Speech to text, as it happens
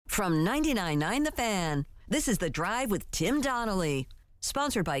From 99.9 The Fan, this is The Drive with Tim Donnelly.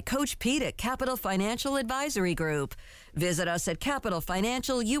 Sponsored by Coach Pete at Capital Financial Advisory Group. Visit us at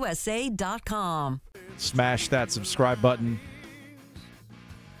capitalfinancialusa.com. Smash that subscribe button.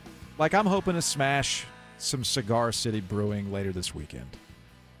 Like I'm hoping to smash some Cigar City Brewing later this weekend.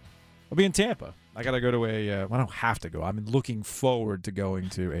 I'll be in Tampa. I got to go to I don't have to go. I'm looking forward to going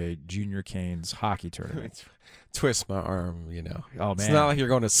to a Junior Canes hockey tournament. Twist my arm, Oh, man. It's not like you're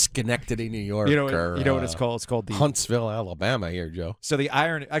going to Schenectady, New York, you know or what it's called? It's called the Huntsville, Alabama here, Joe. So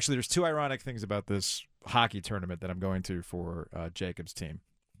actually, there's two ironic things about this hockey tournament that I'm going to for Jacob's team.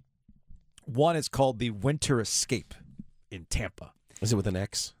 One is called the Winter Escape in Tampa. Is it with an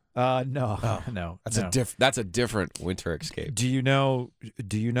X? No. That's a different Winter Escape. Do you know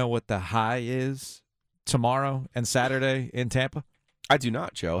what the high is tomorrow and Saturday in Tampa? I do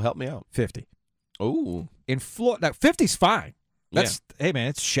not, Joe. Help me out. 50. Oh. In Florida, now 50's fine. Hey man,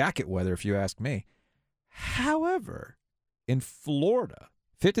 it's shacket weather if you ask me. However, in Florida,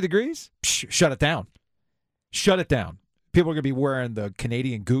 50 degrees, shut it down. Shut it down. People are going to be wearing the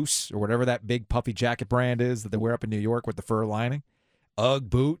Canadian Goose or whatever that big puffy jacket brand is that they wear up in New York with the fur lining. Ugg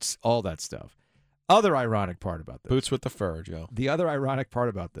boots, all that stuff. Other ironic part about this. Boots with the fur, Joe. The other ironic part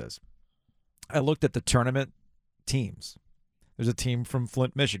about this, I looked at the tournament teams. There's a team from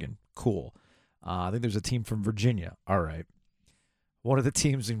Flint, Michigan. Cool. I think there's a team from Virginia. All right. One of the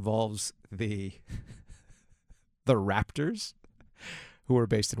teams involves the Raptors, who are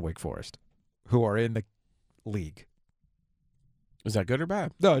based in Wake Forest, who are in the league. Is that good or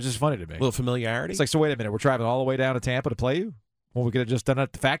bad? No, it's just funny to me. A little familiarity? It's like, so wait a minute. We're traveling all the way down to Tampa to play you? Well, we could have just done it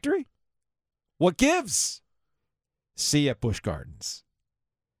at the factory? What gives? See you at Busch Gardens.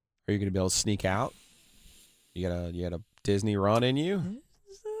 Are you going to be able to sneak out? You got a Disney run in you?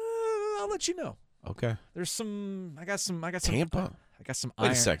 I'll let you know. Okay. There's some. I got some. Tampa. I got some. Wait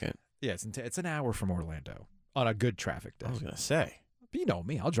iron. a second. Yeah, it's an hour from Orlando on a good traffic day. I was going to say. But you know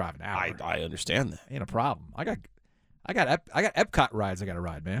me. I'll drive an hour. I understand that. Ain't a problem. I got Epcot rides I got to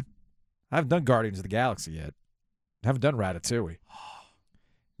ride, man. I haven't done Guardians of the Galaxy yet. I haven't done Ratatouille.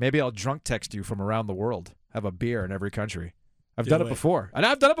 Maybe I'll drunk text you from around the world. Have a beer in every country. I've done it before. And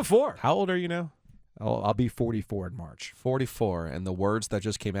I've done it before. How old are you now? I'll be 44 in March. 44, and the words that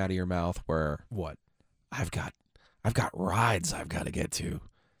just came out of your mouth were what? I've got rides I've got to get to.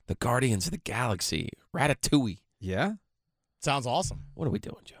 The Guardians of the Galaxy, Ratatouille. Yeah? Sounds awesome. What are we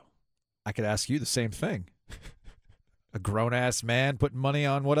doing, Joe? I could ask you the same thing. A grown-ass man putting money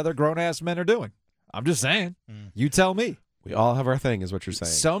on what other grown-ass men are doing. I'm just saying. You tell me. We all have our thing, is what you're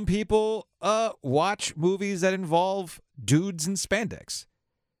saying. Some people watch movies that involve dudes in spandex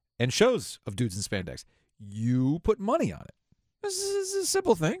and shows of dudes in spandex. You put money on it. This is a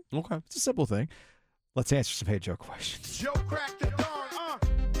simple thing. Okay. It's a simple thing. Let's answer some Hey Joe questions. Joe cracked the dawn,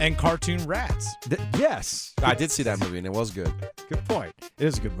 And cartoon rats. Yes. I did see that movie, and it was good. Good point. It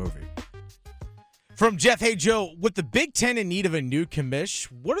is a good movie. From Jeff, hey Joe, with the Big Ten in need of a new commish,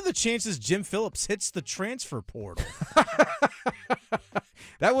 what are the chances Jim Phillips hits the transfer portal?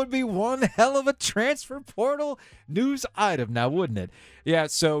 That would be one hell of a transfer portal news item now, wouldn't it? Yeah,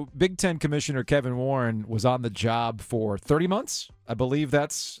 so Big Ten Commissioner Kevin Warren was on the job for 30 months. I believe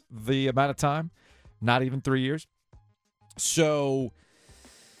that's the amount of time. Not even 3 years. So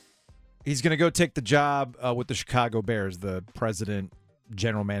he's going to go take the job with the Chicago Bears, the president,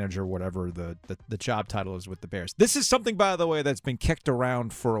 general manager, whatever the job title is with the Bears. This is something, by the way, that's been kicked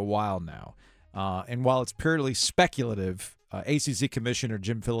around for a while now. And while it's purely speculative, ACC Commissioner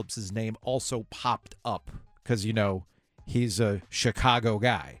Jim Phillips' name also popped up because, he's a Chicago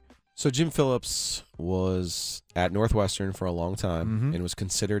guy. So Jim Phillips was at Northwestern for a long time and was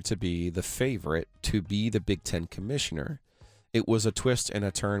considered to be the favorite to be the Big Ten commissioner. It was a twist and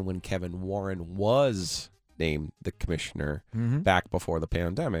a turn when Kevin Warren was named the commissioner back before the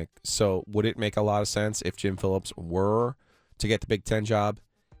pandemic. So would it make a lot of sense if Jim Phillips were to get the Big Ten job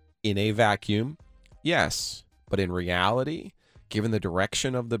in a vacuum? Yes. But in reality, given the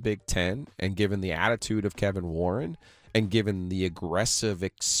direction of the Big Ten and given the attitude of Kevin Warren and given the aggressive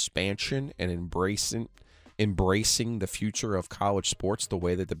expansion and embracing the future of college sports the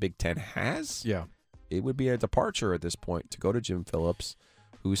way that the Big Ten has, it would be a departure at this point to go to Jim Phillips,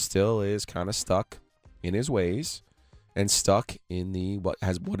 who still is kind of stuck in his ways and stuck in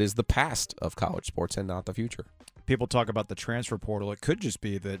what is the past of college sports and not the future. People talk about the transfer portal. It could just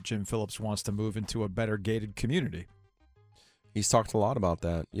be that Jim Phillips wants to move into a better gated community. He's talked a lot about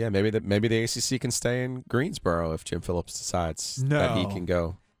that. Yeah, maybe the ACC can stay in Greensboro if Jim Phillips decides that he can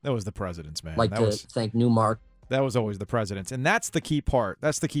go. That was the president's man. Thank Newmark That was always the president's, and that's the key part.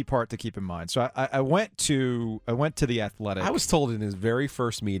 That's the key part to keep in mind. So I went to the Athletic. I was told in his very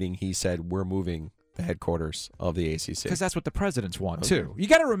first meeting, he said, we're moving the headquarters of the ACC. Because that's what the presidents want, too. You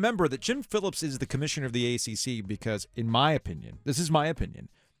got to remember that Jim Phillips is the commissioner of the ACC because, in my opinion, this is my opinion,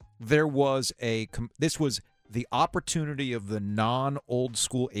 this was the opportunity of the non-old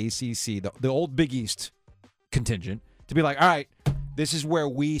school ACC, the old Big East contingent, to be like, all right, this is where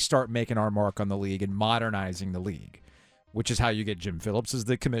we start making our mark on the league and modernizing the league, which is how you get Jim Phillips as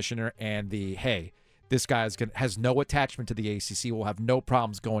the commissioner and this guy has no attachment to the ACC, will have no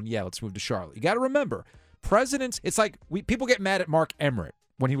problems going, let's move to Charlotte. You got to remember, presidents, it's like people get mad at Mark Emmert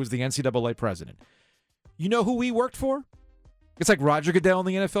when he was the NCAA president. You know who he worked for? It's like Roger Goodell in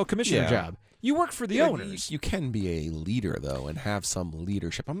the NFL commissioner job. You work for the owners. You can be a leader, though, and have some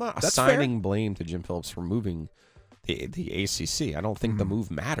leadership. I'm not assigning blame to Jim Phillips for moving the ACC. I don't think the move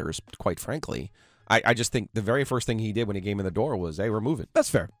matters, quite frankly. I just think the very first thing he did when he came in the door was, hey, we're moving. That's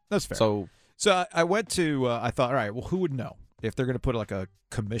fair. So I went to, I thought, all right, well, who would know if they're going to put like a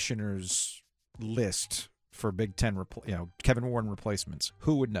commissioner's list for Big Ten, Kevin Warren replacements?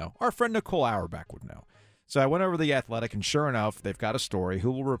 Who would know? Our friend Nicole Auerbach would know. So I went over to the Athletic, and sure enough, they've got a story.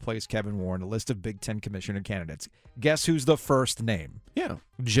 Who will replace Kevin Warren? A list of Big Ten commissioner candidates. Guess who's the first name? Yeah.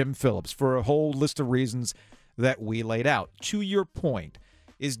 Jim Phillips, for a whole list of reasons that we laid out. To your point,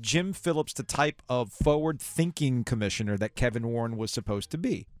 is Jim Phillips the type of forward-thinking commissioner that Kevin Warren was supposed to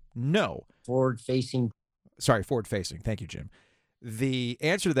be? No. Forward-facing. Thank you, Jim. The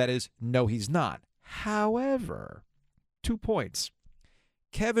answer to that is no, he's not. However, 2 points.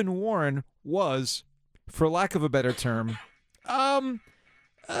 Kevin Warren was, for lack of a better term,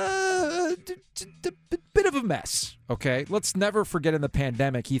 bit of a mess, okay? Let's never forget in the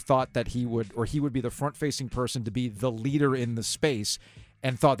pandemic, he thought that he would be the front-facing person to be the leader in the space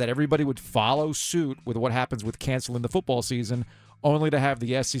and thought that everybody would follow suit with what happens with canceling the football season, only to have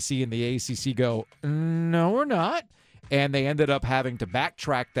the SEC and the ACC go, no, we're not. And they ended up having to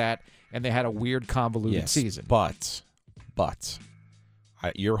backtrack that, and they had a weird, convoluted season. But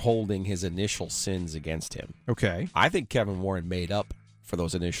you're holding his initial sins against him. Okay. I think Kevin Warren made up for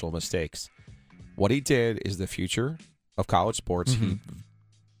those initial mistakes. What he did is the future of college sports. He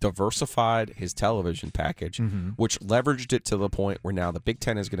diversified his television package, which leveraged it to the point where now the Big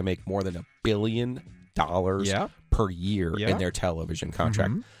Ten is going to make more than $1 billion per year in their television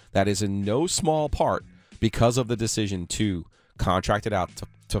contract. That is in no small part because of the decision to contract it out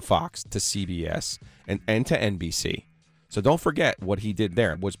to Fox, to CBS, and to NBC. So don't forget what he did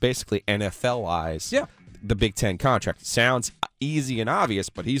there, was basically NFLize the Big Ten contract. Sounds easy and obvious,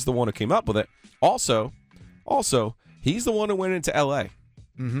 but he's the one who came up with it. Also, he's the one who went into L.A.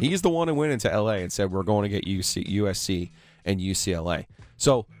 He's the one who went into L.A. and said, we're going to get USC and UCLA.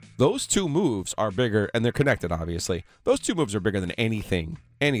 So those two moves are bigger, and they're connected, obviously. Those two moves are bigger than anything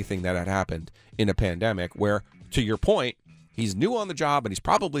that had happened in a pandemic where, to your point, he's new on the job, and he's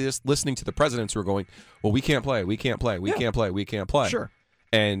probably just listening to the presidents who are going, well, we can't play. Sure.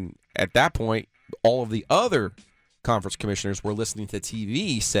 And at that point, all of the other conference commissioners were listening to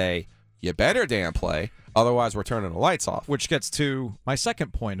TV say, you better damn play, otherwise we're turning the lights off. Which gets to my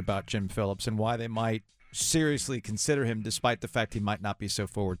second point about Jim Phillips and why they might seriously consider him, despite the fact he might not be so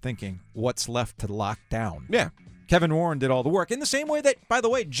forward-thinking. What's left to lock down? Yeah. Kevin Warren did all the work in the same way that, by the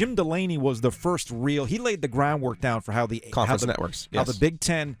way, Jim Delaney was the first he laid the groundwork down for how the conference networks, how the Big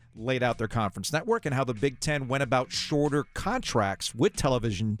Ten laid out their conference network and how the Big Ten went about shorter contracts with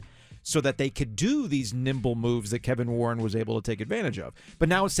television so that they could do these nimble moves that Kevin Warren was able to take advantage of. But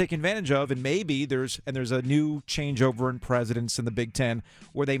now it's taken advantage of, and maybe there's a new changeover in presidents in the Big Ten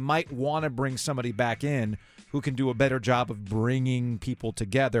where they might want to bring somebody back in who can do a better job of bringing people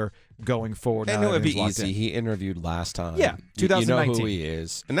together going forward. And it would be easy. He interviewed last time. Yeah, 2019. You know who he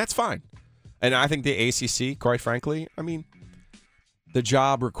is, and that's fine. And I think the ACC, quite frankly, I mean, the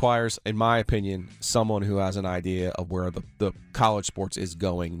job requires, in my opinion, someone who has an idea of where the college sports is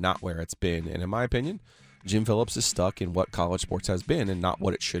going, not where it's been. And in my opinion, Jim Phillips is stuck in what college sports has been and not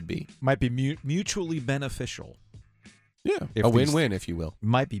what it should be. Might be mutually beneficial. Yeah, a win-win, if you will.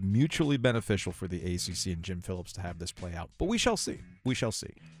 Might be mutually beneficial for the ACC and Jim Phillips to have this play out. But we shall see.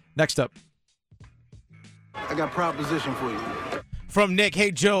 Next up. I got a proposition for you. From Nick,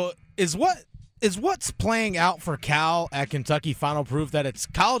 hey, Joe, is what's playing out for Cal at Kentucky final proof that it's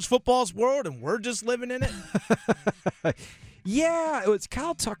college football's world and we're just living in it? Yeah, it's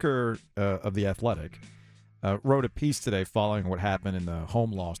Kyle Tucker of The Athletic. Wrote a piece today following what happened in the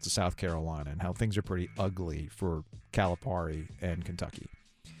home loss to South Carolina and how things are pretty ugly for Calipari and Kentucky.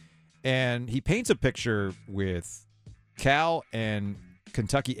 And he paints a picture with Cal and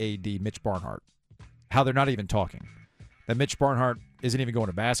Kentucky AD Mitch Barnhart how they're not even talking. That Mitch Barnhart isn't even going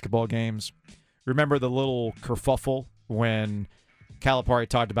to basketball games. Remember the little kerfuffle when Calipari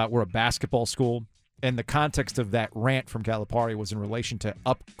talked about we're a basketball school? And the context of that rant from Calipari was in relation to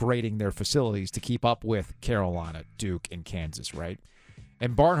upgrading their facilities to keep up with Carolina, Duke, and Kansas, right?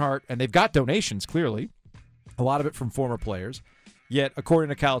 And Barnhart, and they've got donations, clearly, a lot of it from former players. Yet, according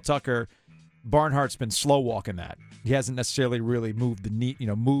to Cal Tucker, Barnhart's been slow walking that. He hasn't necessarily really moved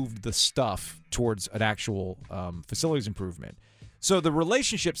the stuff towards an actual facilities improvement. So the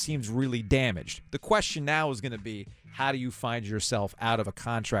relationship seems really damaged. The question now is going to be, how do you find yourself out of a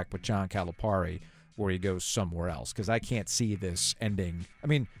contract with John Calipari where he goes somewhere else? Because I can't see this ending. I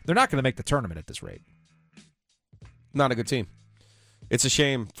mean, they're not going to make the tournament at this rate. Not a good team. It's a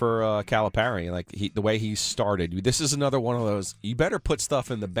shame for Calipari. Like the way he started. This is another one of those. You better put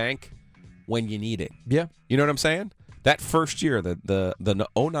stuff in the bank when you need it. Yeah. You know what I'm saying? That first year, the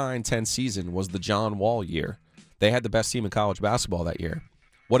 09-10 season was the John Wall year. They had the best team in college basketball that year.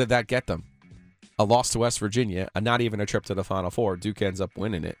 What did that get them? A loss to West Virginia, and not even a trip to the Final Four. Duke ends up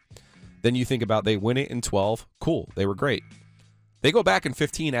winning it. Then you think about they win it in 12. Cool. They were great. They go back in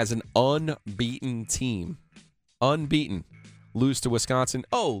 15 as an unbeaten team. Unbeaten. Lose to Wisconsin.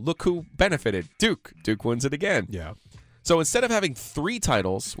 Oh, look who benefited. Duke. Duke wins it again. Yeah. So instead of having 3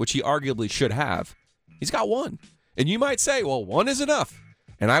 titles, which he arguably should have, he's got 1. And you might say, well, 1 is enough.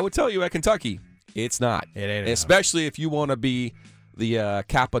 And I would tell you at Kentucky, it's not. It ain't Especially if you want to be the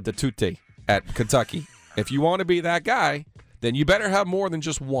Kappa de Tutte at Kentucky. If you want to be that guy, then you better have more than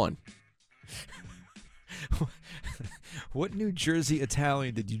just 1. What New Jersey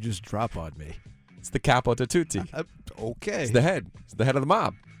Italian did you just drop on me? It's the Capo de Tutti. Okay. It's the head. It's the head of the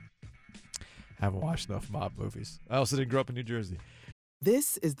mob. Haven't watched enough mob movies. I also didn't grow up in New Jersey.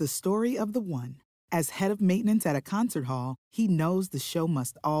 This is the story of the one. As head of maintenance at a concert hall, he knows the show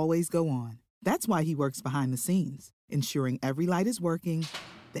must always go on. That's why he works behind the scenes, ensuring every light is working,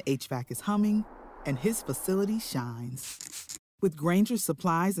 the HVAC is humming, and his facility shines. With Grainger's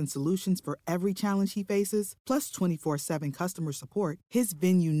supplies and solutions for every challenge he faces, plus 24/7 customer support, his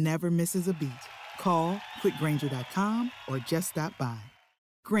venue never misses a beat. Call quickgrainger.com or just stop by.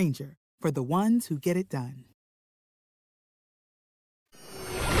 Grainger, for the ones who get it done.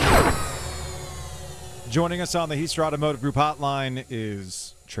 Joining us on the Heister Automotive Group hotline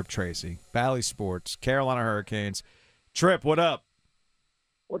is Tripp Tracy, Bally Sports, Carolina Hurricanes. Tripp, what up?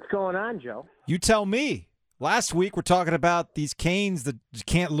 What's going on, Joe? You tell me. Last week we're talking about these Canes that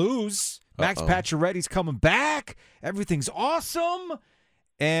can't lose. Max Pacioretty's coming back. Everything's awesome.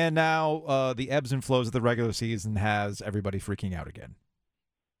 And now the ebbs and flows of the regular season has everybody freaking out again.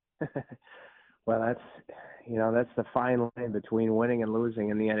 Well, that's the fine line between winning and losing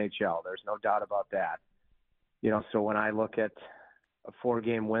in the NHL. There's no doubt about that. So when I look at a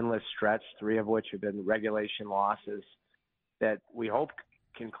 4-game winless stretch, 3 of which have been regulation losses, that we hope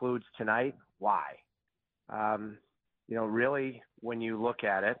concludes tonight, why? Really, when you look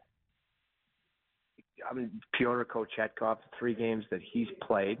at it, Pyotr Kochetkov, 3 games that he's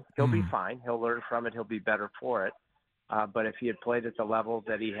played, he'll be fine. He'll learn from it. He'll be better for it. But if he had played at the level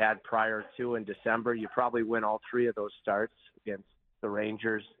that he had prior to in December, you probably win all 3 of those starts against the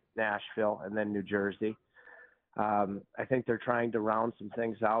Rangers, Nashville, and then New Jersey. I think they're trying to round some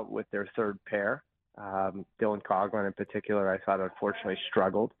things out with their third pair. Dylan Coghlan in particular, I thought unfortunately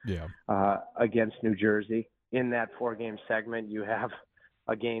struggled against New Jersey. In that 4-game segment, you have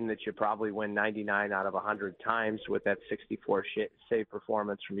a game that you probably win 99 out of 100 times with that 64 save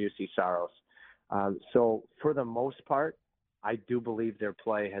performance from UC Saros. So for the most part, I do believe their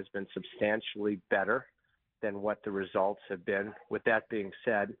play has been substantially better than what the results have been. With that being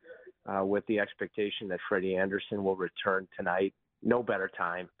said, with the expectation that Freddie Andersen will return tonight, no better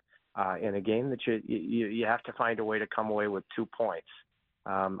time in a game that you have to find a way to come away with 2 points.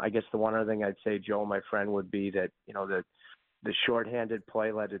 I guess the one other thing I'd say, Joe, my friend, would be that, the shorthanded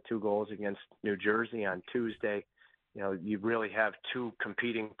play led to 2 goals against New Jersey on Tuesday. You really have 2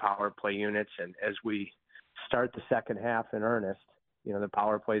 competing power play units. And as we start the second half in earnest, the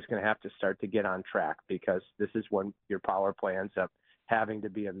power play is going to have to start to get on track, because this is when your power play ends up having to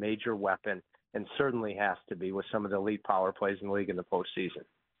be a major weapon, and certainly has to be with some of the elite power plays in the league in the postseason.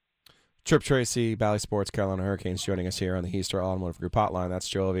 Tripp Tracy, Bally Sports, Carolina Hurricanes, joining us here on the Heister Automotive Group hotline. That's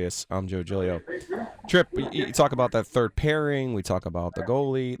Joe Ovius. I'm Joe Giglio. Tripp, you talk about that third pairing. We talk about the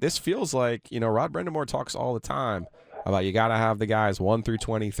goalie. This feels like, Rod Brindamore talks all the time about you got to have the guys 1 through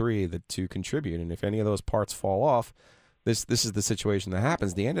 23 to contribute. And if any of those parts fall off, this is the situation that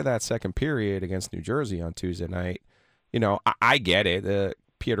happens. The end of that second period against New Jersey on Tuesday night, I get it.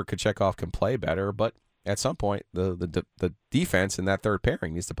 Pyotr Kochetkov can play better, but at some point, the defense in that third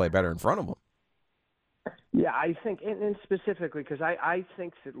pairing needs to play better in front of them. Yeah, I think, and specifically, because I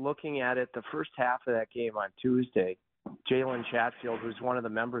think that looking at it, the first half of that game on Tuesday, Jalen Chatfield, who's one of the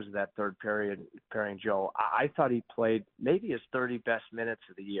members of that third pairing, Joe, I thought he played maybe his 30 best minutes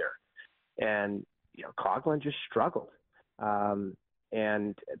of the year. And, Coughlin just struggled.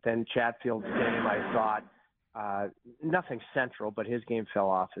 And then Chatfield's game, I thought, nothing central, but his game fell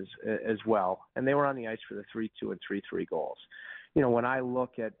off as well. And they were on the ice for the 3-2 and 3-3 goals. When I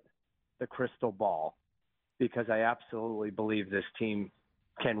look at the crystal ball, because I absolutely believe this team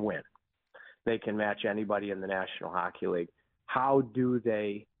can win. They can match anybody in the National Hockey League. How do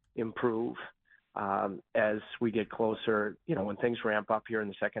they improve as we get closer? When things ramp up here in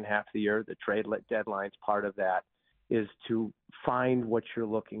the second half of the year, the trade deadline's part of that, is to find what you're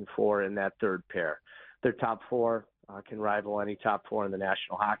looking for in that third pair. Their top four can rival any top four in the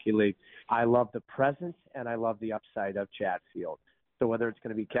National Hockey League. I love the presence and I love the upside of Chatfield. So whether it's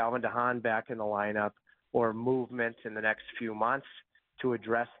going to be Calvin DeHaan back in the lineup or movement in the next few months to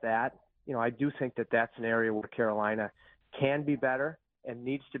address that, I do think that that's an area where Carolina can be better and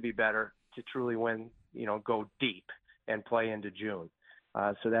needs to be better to truly win, go deep and play into June.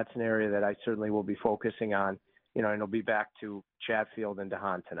 So that's an area that I certainly will be focusing on, and it'll be back to Chatfield and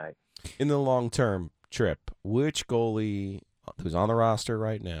DeHaan tonight. In the long term, Tripp, which goalie who's on the roster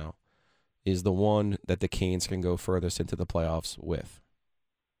right now is the one that the Canes can go furthest into the playoffs with?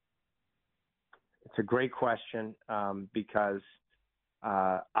 It's a great question because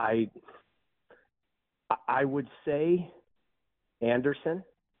I would say Andersen,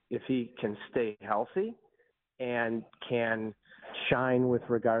 if he can stay healthy and can shine with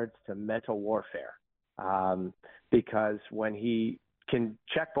regards to mental warfare. Because when he can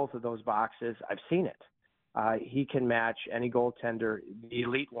check both of those boxes, I've seen it. He can match any goaltender, the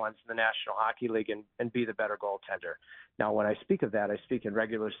elite ones in the National Hockey League, and be the better goaltender. Now, when I speak of that, I speak in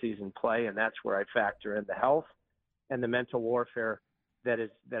regular season play, and that's where I factor in the health and the mental warfare that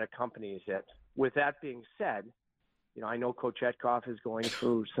accompanies it. With that being said, I know Kochetkov is going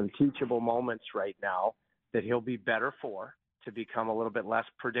through some teachable moments right now that he'll be better for to become a little bit less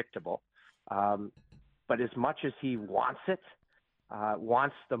predictable. But as much as he wants it,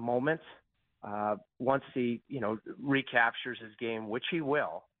 wants the moment, once he, recaptures his game, which he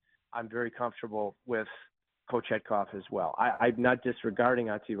will, I'm very comfortable with Kochetkov as well. I'm not disregarding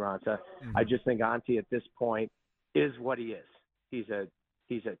Antti Raanta. Mm-hmm. I just think Antti at this point is what he is. He's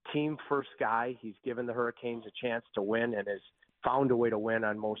a team-first guy. He's given the Hurricanes a chance to win and has found a way to win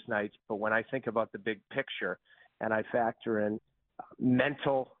on most nights. But when I think about the big picture and I factor in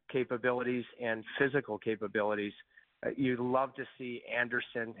mental capabilities and physical capabilities, you'd love to see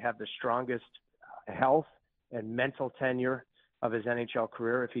Andersen have the strongest health and mental tenure of his NHL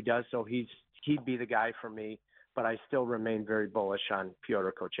career. If he does so, he'd be the guy for me, but I still remain very bullish on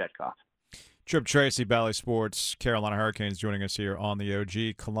Pyotr Kochetkov. Tripp Tracy, Bally Sports, Carolina Hurricanes joining us here on the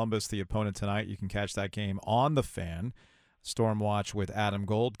OG. Columbus, the opponent tonight. You can catch that game on the Fan. Storm Watch with Adam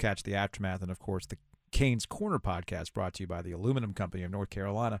Gold. Catch the aftermath, and, of course, the Canes Corner podcast brought to you by the Aluminum Company of North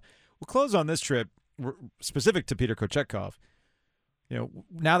Carolina. We'll close on this trip specific to Pyotr Kochetkov.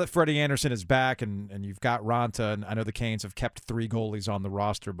 Now that Freddie Andersen is back and you've got Raanta, and I know the Canes have kept 3 goalies on the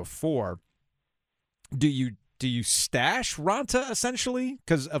roster before, do you stash Raanta essentially?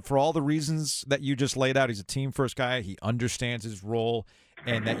 Because for all the reasons that you just laid out, he's a team-first guy. He understands his role,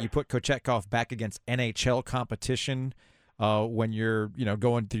 and that you put Kochetkov back against NHL competition when you're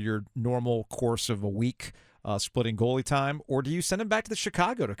going through your normal course of a week, splitting goalie time, or do you send him back to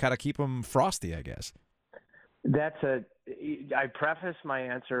Chicago to kind of keep him frosty, I guess? I preface my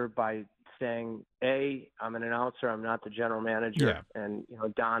answer by saying, I'm an announcer. I'm not the general manager. Yeah. And,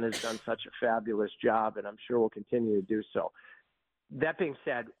 Don has done such a fabulous job, and I'm sure will continue to do so. That being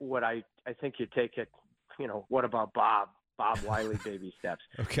said, what I think you take it, what about Bob Wiley baby steps?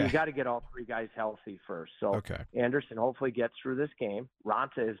 Okay. You got to get all 3 guys healthy first. So okay. Andersen hopefully gets through this game.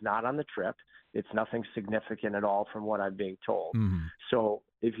 Raanta is not on the trip. It's nothing significant at all from what I'm being told. Mm-hmm. So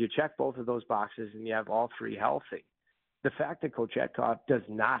if you check both of those boxes and you have all 3 healthy, the fact that Kochetkov does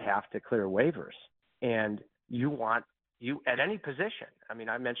not have to clear waivers, and you at any position. I mean,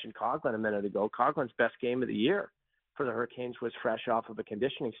 I mentioned Coughlin a minute ago. Coughlin's best game of the year for the Hurricanes was fresh off of a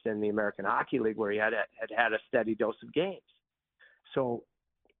conditioning stint in the American Hockey League where he had a steady dose of games. So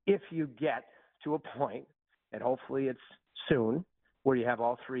if you get to a point, and hopefully it's soon, where you have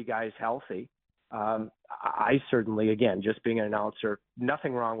all 3 guys healthy, I certainly, again, just being an announcer,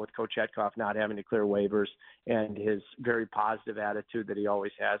 nothing wrong with Kochetkov not having to clear waivers and his very positive attitude that he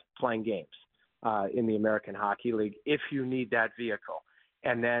always has playing games in the American Hockey League if you need that vehicle.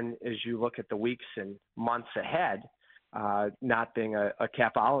 And then as you look at the weeks and months ahead, not being a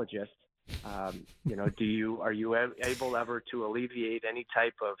capologist, Are you able ever to alleviate any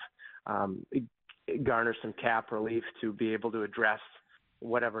type of garner some cap relief to be able to address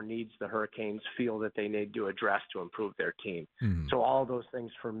whatever needs the Hurricanes feel that they need to address to improve their team? So all those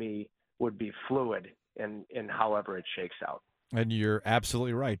things for me would be fluid in however it shakes out. And you're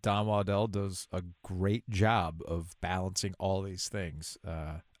absolutely right. Don Waddell does a great job of balancing all these things.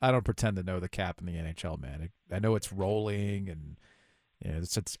 I don't pretend to know the cap in the NHL, man. I know it's rolling and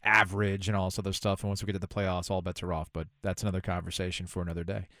it's average and all this other stuff. And once we get to the playoffs, all bets are off. But that's another conversation for another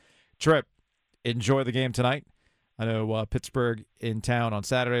day. Tripp, enjoy the game tonight. I know Pittsburgh in town on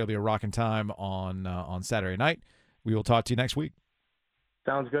Saturday. It'll be a rocking time on Saturday night. We will talk to you next week.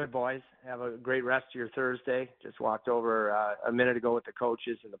 Sounds good, boys. Have a great rest of your Thursday. Just walked over a minute ago with the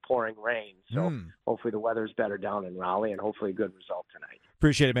coaches in the pouring rain. So hopefully the weather's better down in Raleigh and hopefully a good result tonight.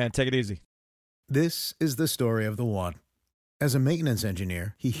 Appreciate it, man. Take it easy. This is the story of the one. As a maintenance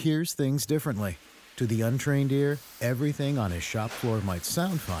engineer, he hears things differently. To the untrained ear, everything on his shop floor might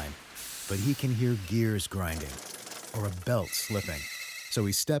sound fine, but he can hear gears grinding or a belt slipping. So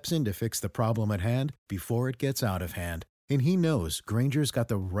he steps in to fix the problem at hand before it gets out of hand. And he knows Grainger's got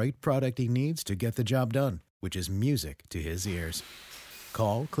the right product he needs to get the job done, which is music to his ears.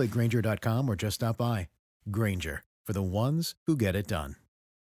 Call, click Grainger.com, or just stop by. Grainger, for the ones who get it done.